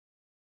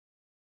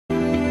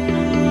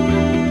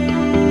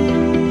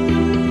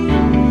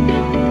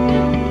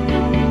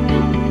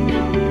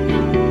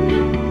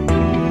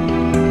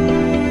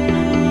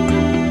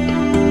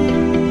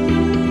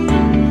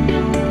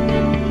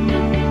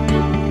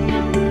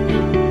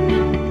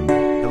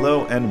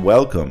and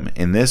welcome.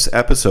 In this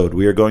episode,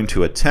 we are going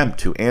to attempt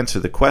to answer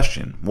the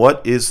question,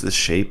 what is the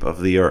shape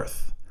of the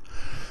Earth?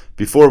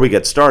 Before we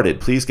get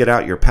started, please get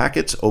out your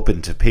packets,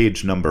 open to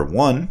page number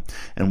 1,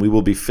 and we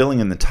will be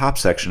filling in the top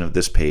section of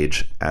this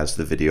page as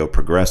the video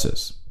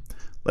progresses.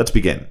 Let's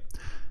begin.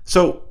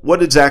 So,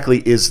 what exactly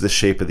is the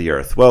shape of the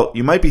Earth? Well,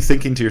 you might be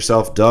thinking to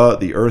yourself, duh,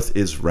 the Earth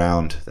is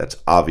round. That's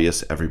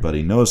obvious,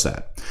 everybody knows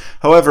that.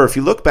 However, if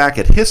you look back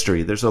at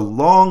history, there's a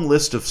long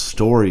list of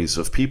stories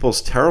of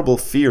people's terrible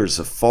fears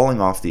of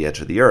falling off the edge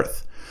of the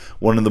Earth.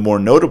 One of the more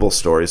notable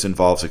stories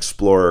involves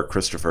explorer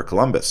Christopher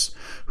Columbus,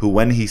 who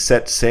when he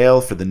set sail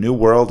for the New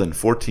World in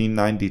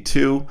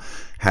 1492,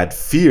 had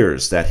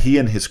fears that he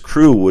and his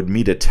crew would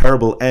meet a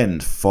terrible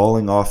end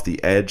falling off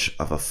the edge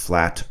of a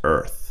flat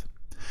Earth.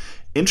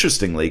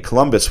 Interestingly,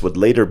 Columbus would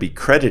later be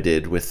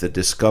credited with the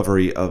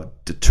discovery of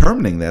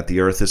determining that the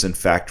Earth is in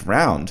fact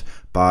round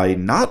by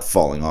not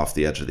falling off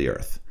the edge of the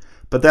Earth.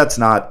 But that's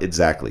not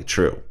exactly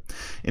true.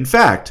 In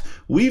fact,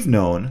 we've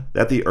known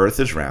that the Earth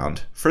is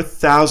round for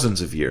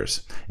thousands of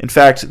years. In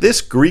fact,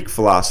 this Greek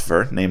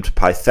philosopher named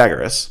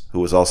Pythagoras, who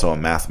was also a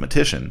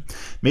mathematician,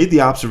 made the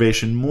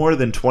observation more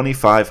than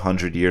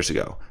 2,500 years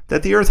ago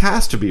that the Earth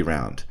has to be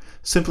round,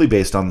 simply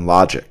based on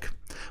logic.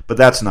 But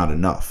that's not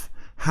enough.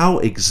 How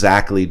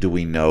exactly do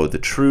we know the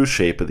true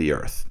shape of the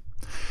Earth?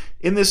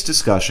 In this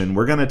discussion,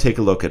 we're going to take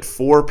a look at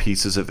 4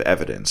 pieces of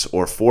evidence,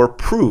 or 4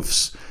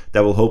 proofs,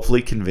 that will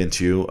hopefully convince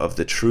you of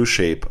the true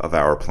shape of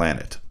our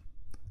planet.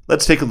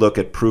 Let's take a look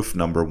at proof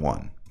number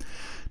 1.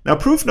 Now,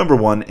 proof number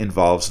 1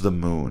 involves the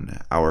Moon,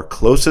 our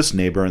closest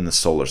neighbor in the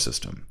solar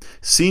system,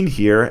 seen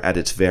here at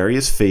its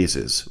various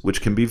phases,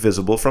 which can be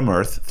visible from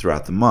Earth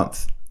throughout the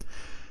month.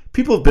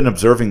 People have been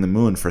observing the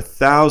Moon for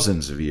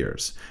thousands of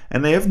years,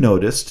 and they have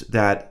noticed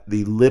that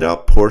the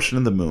lit-up portion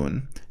of the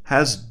Moon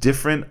has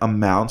different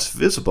amounts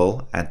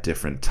visible at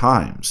different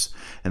times,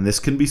 and this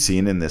can be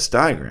seen in this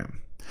diagram.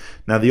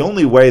 Now, the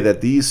only way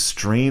that these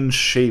strange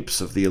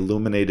shapes of the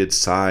illuminated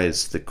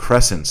sides, the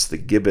crescents, the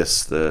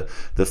gibbous, the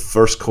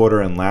first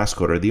quarter and last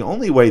quarter, the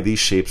only way these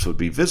shapes would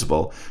be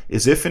visible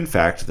is if, in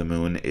fact, the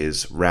Moon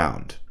is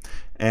round.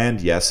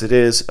 And yes, it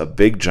is a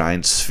big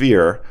giant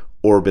sphere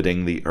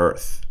orbiting the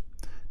Earth.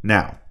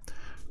 Now,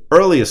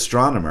 early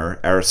astronomer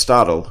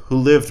Aristotle, who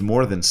lived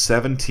more than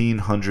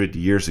 1,700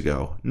 years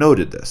ago,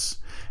 noted this,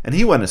 and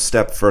he went a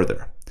step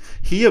further.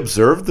 He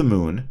observed the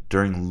Moon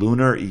during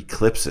lunar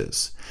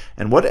eclipses,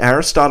 and what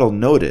Aristotle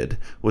noted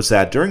was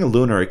that during a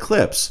lunar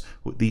eclipse,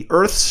 the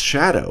Earth's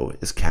shadow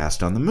is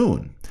cast on the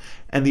Moon,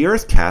 and the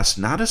Earth casts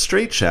not a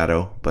straight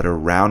shadow, but a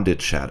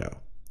rounded shadow.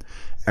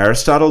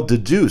 Aristotle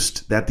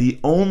deduced that the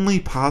only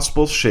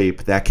possible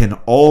shape that can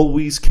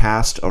always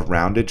cast a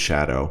rounded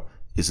shadow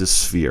is a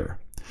sphere.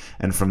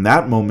 And from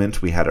that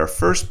moment, we had our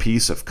first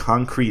piece of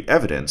concrete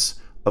evidence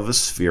of a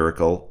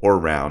spherical or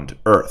round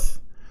Earth.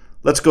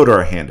 Let's go to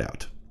our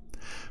handout.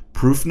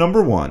 Proof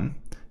number 1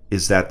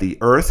 is that the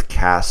Earth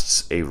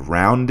casts a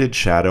rounded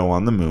shadow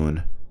on the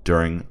Moon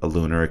during a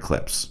lunar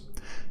eclipse.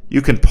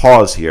 You can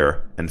pause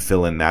here and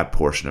fill in that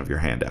portion of your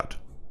handout.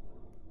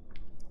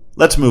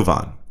 Let's move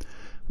on.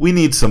 We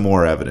need some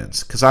more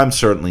evidence, because I'm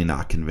certainly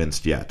not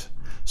convinced yet.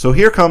 So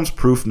here comes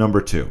proof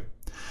number 2.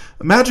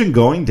 Imagine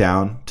going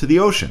down to the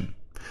ocean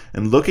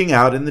and looking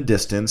out in the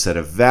distance at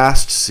a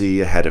vast sea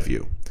ahead of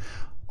you.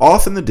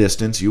 Off in the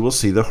distance, you will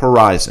see the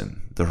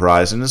horizon. The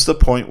horizon is the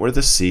point where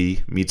the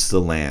sea meets the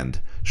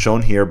land,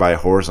 shown here by a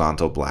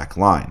horizontal black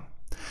line.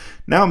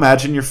 Now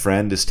imagine your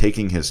friend is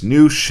taking his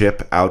new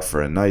ship out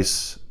for a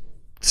nice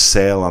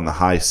sail on the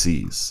high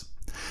seas.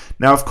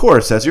 Now, of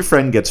course, as your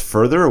friend gets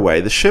further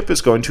away, the ship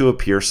is going to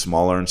appear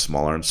smaller and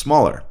smaller and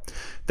smaller.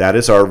 That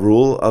is our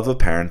rule of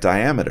apparent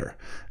diameter.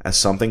 As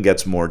something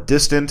gets more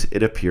distant,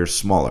 it appears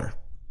smaller.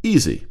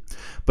 Easy.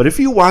 But if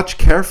you watch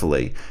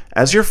carefully,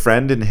 as your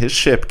friend and his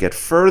ship get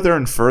further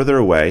and further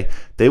away,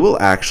 they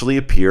will actually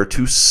appear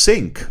to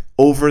sink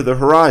over the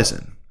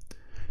horizon.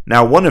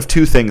 Now, one of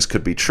 2 things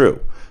could be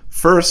true.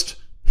 First,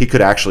 he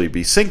could actually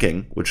be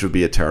sinking, which would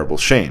be a terrible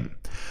shame.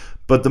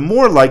 But the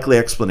more likely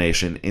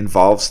explanation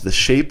involves the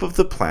shape of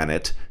the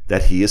planet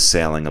that he is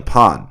sailing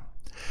upon.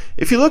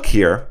 If you look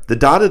here, the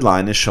dotted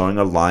line is showing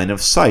a line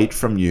of sight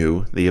from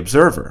you, the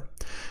observer.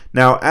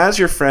 Now, as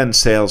your friend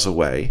sails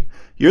away,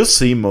 you'll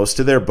see most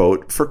of their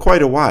boat for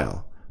quite a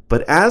while.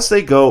 But as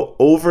they go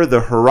over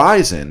the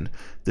horizon,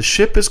 the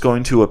ship is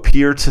going to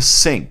appear to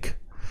sink.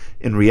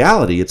 In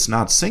reality, it's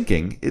not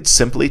sinking, it's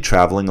simply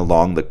traveling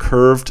along the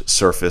curved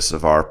surface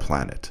of our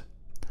planet.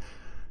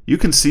 You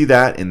can see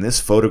that in this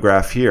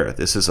photograph here.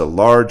 This is a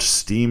large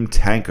steam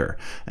tanker,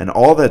 and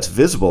all that's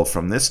visible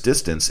from this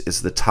distance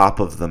is the top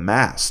of the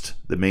mast.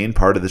 The main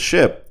part of the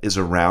ship is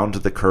around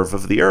the curve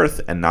of the Earth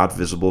and not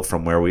visible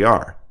from where we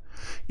are.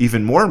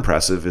 Even more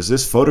impressive is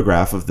this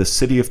photograph of the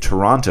city of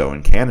Toronto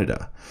in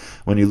Canada.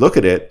 When you look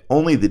at it,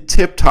 only the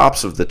tip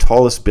tops of the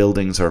tallest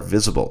buildings are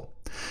visible.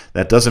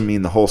 That doesn't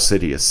mean the whole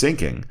city is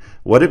sinking.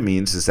 What it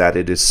means is that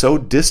it is so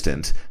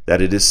distant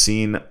that it is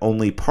seen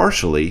only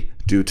partially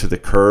due to the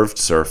curved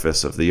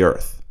surface of the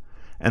Earth.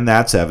 And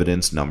that's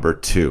evidence number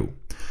 2.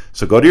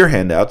 So go to your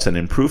handouts, and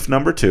in proof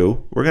number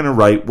 2, we're going to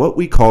write what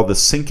we call the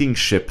sinking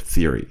ship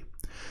theory.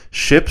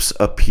 Ships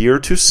appear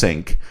to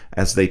sink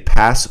as they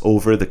pass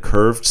over the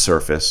curved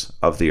surface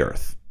of the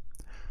Earth.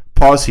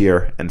 Pause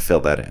here and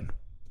fill that in.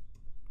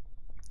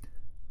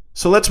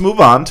 So let's move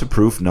on to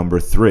proof number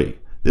 3.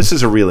 This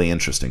is a really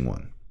interesting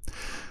one.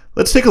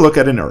 Let's take a look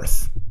at an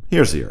Earth.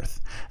 Here's the Earth.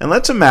 And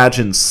let's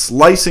imagine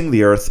slicing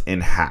the Earth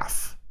in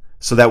half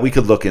so that we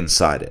could look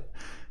inside it.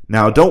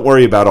 Now, don't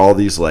worry about all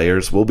these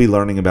layers. We'll be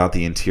learning about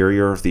the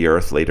interior of the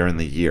Earth later in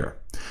the year.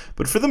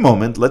 But for the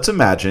moment, let's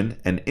imagine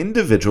an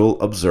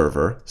individual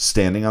observer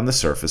standing on the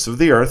surface of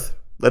the Earth,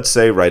 let's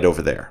say right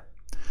over there.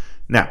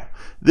 Now,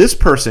 this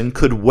person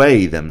could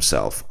weigh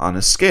themselves on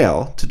a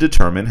scale to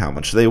determine how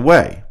much they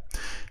weigh.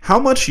 How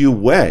much you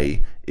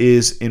weigh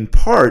is in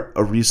part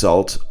a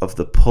result of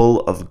the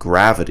pull of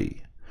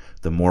gravity.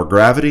 The more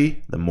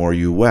gravity, the more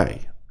you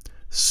weigh.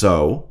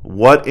 So,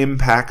 what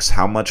impacts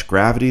how much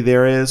gravity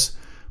there is?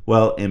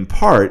 Well, in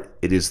part,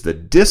 it is the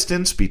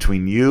distance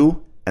between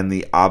you and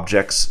the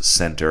object's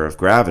center of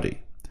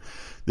gravity.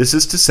 This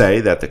is to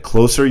say that the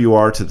closer you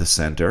are to the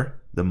center,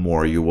 the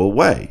more you will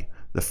weigh.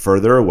 The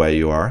further away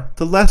you are,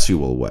 the less you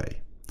will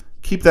weigh.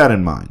 Keep that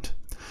in mind.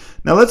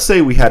 Now let's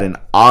say we had an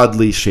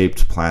oddly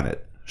shaped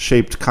planet,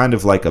 shaped kind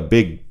of like a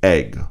big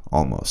egg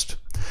almost.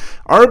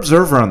 Our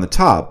observer on the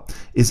top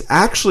is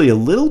actually a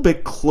little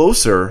bit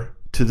closer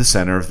to the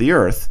center of the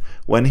Earth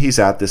when he's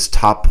at this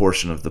top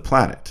portion of the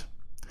planet.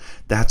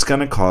 That's going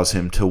to cause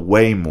him to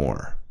weigh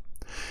more.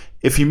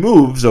 If he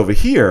moves over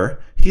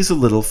here, he's a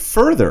little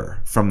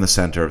further from the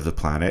center of the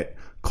planet,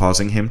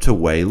 causing him to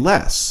weigh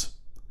less.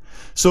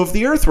 So if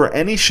the Earth were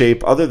any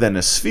shape other than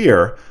a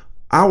sphere,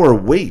 our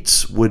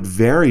weights would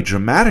vary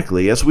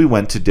dramatically as we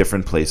went to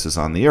different places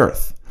on the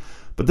Earth.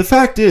 But the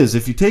fact is,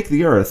 if you take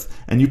the Earth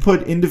and you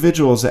put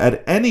individuals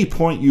at any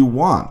point you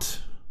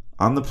want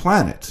on the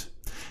planet,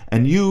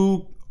 and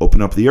you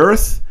open up the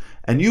Earth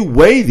and you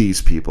weigh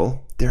these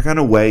people, they're going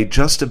to weigh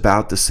just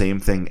about the same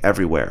thing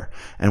everywhere.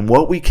 And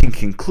what we can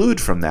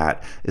conclude from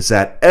that is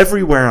that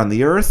everywhere on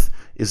the Earth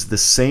is the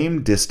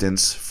same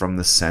distance from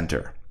the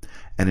center.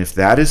 And if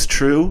that is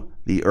true,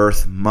 the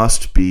Earth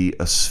must be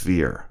a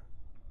sphere.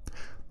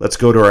 Let's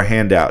go to our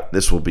handout.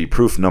 This will be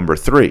proof number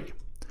 3.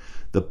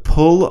 The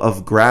pull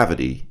of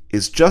gravity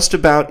is just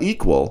about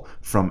equal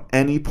from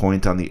any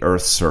point on the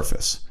Earth's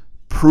surface,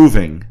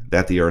 proving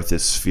that the Earth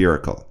is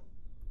spherical.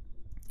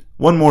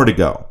 One more to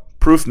go.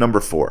 Proof number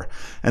 4,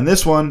 and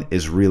this one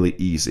is really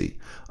easy.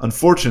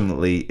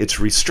 Unfortunately, it's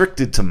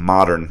restricted to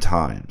modern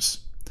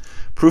times.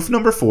 Proof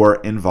number 4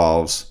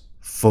 involves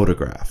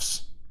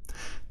photographs.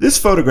 This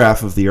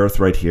photograph of the Earth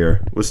right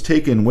here was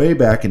taken way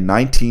back in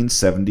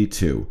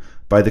 1972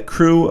 by the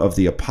crew of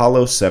the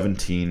Apollo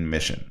 17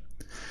 mission.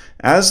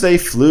 As they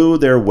flew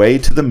their way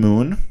to the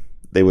moon,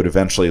 they would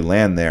eventually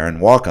land there and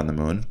walk on the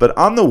moon, but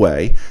on the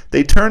way,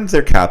 they turned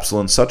their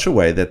capsule in such a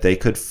way that they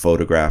could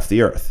photograph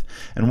the Earth.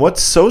 And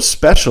what's so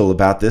special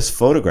about this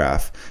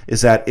photograph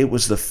is that it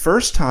was the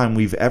first time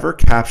we've ever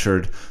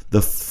captured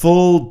the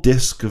full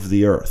disk of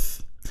the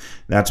Earth.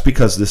 That's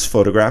because this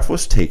photograph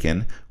was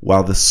taken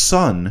while the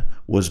sun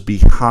was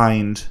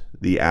behind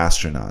the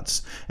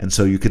astronauts, and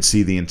so you could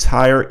see the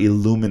entire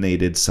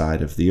illuminated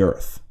side of the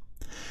Earth.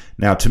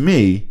 Now, to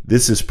me,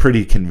 this is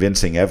pretty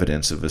convincing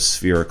evidence of a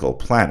spherical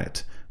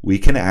planet. We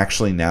can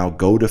actually now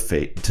go to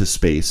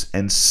space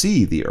and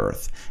see the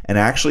Earth and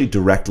actually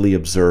directly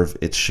observe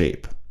its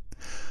shape.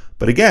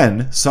 But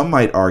again, some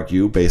might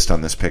argue, based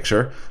on this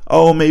picture,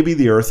 oh, maybe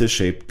the Earth is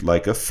shaped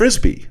like a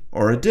frisbee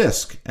or a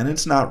disk, and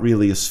it's not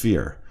really a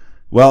sphere.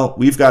 Well,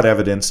 we've got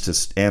evidence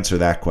to answer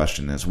that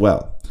question as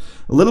well.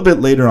 A little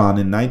bit later on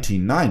in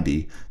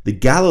 1990, the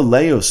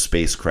Galileo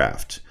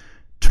spacecraft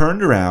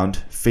turned around,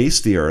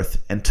 faced the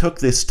Earth, and took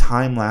this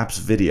time-lapse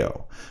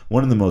video,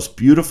 one of the most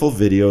beautiful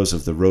videos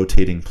of the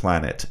rotating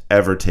planet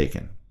ever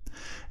taken.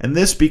 And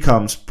this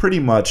becomes pretty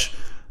much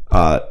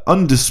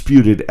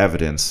undisputed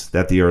evidence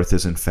that the Earth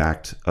is in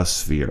fact a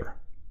sphere.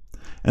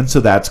 And so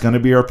that's going to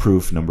be our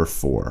proof number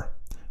 4.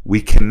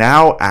 We can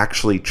now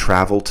actually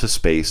travel to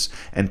space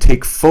and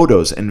take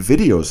photos and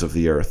videos of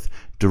the Earth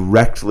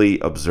directly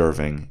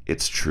observing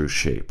its true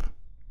shape.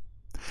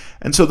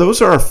 And so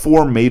those are our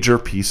 4 major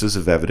pieces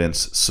of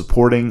evidence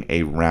supporting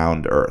a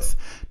round Earth.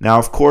 Now,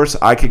 of course,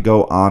 I could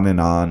go on and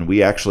on.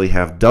 We actually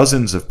have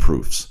dozens of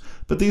proofs,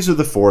 but these are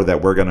the 4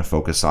 that we're going to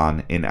focus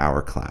on in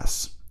our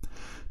class.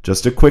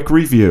 Just a quick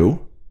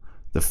review.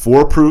 The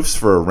 4 proofs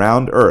for a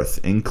round Earth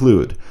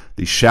include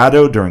the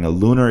shadow during a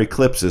lunar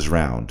eclipse is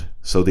round,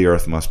 so the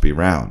Earth must be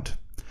round.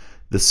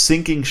 The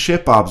sinking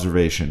ship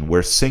observation,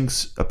 where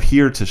ships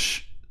appear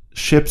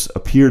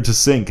to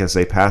sink as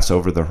they pass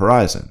over the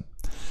horizon.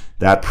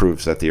 That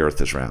proves that the Earth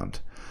is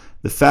round.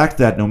 The fact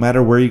that no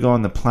matter where you go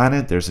on the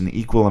planet, there's an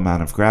equal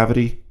amount of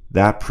gravity.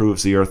 That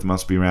proves the Earth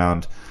must be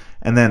round.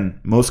 And then,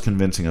 most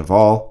convincing of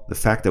all, the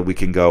fact that we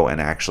can go and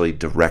actually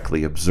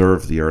directly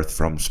observe the Earth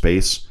from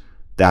space.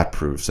 That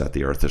proves that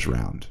the Earth is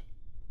round.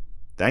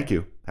 Thank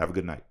you. Have a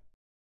good night.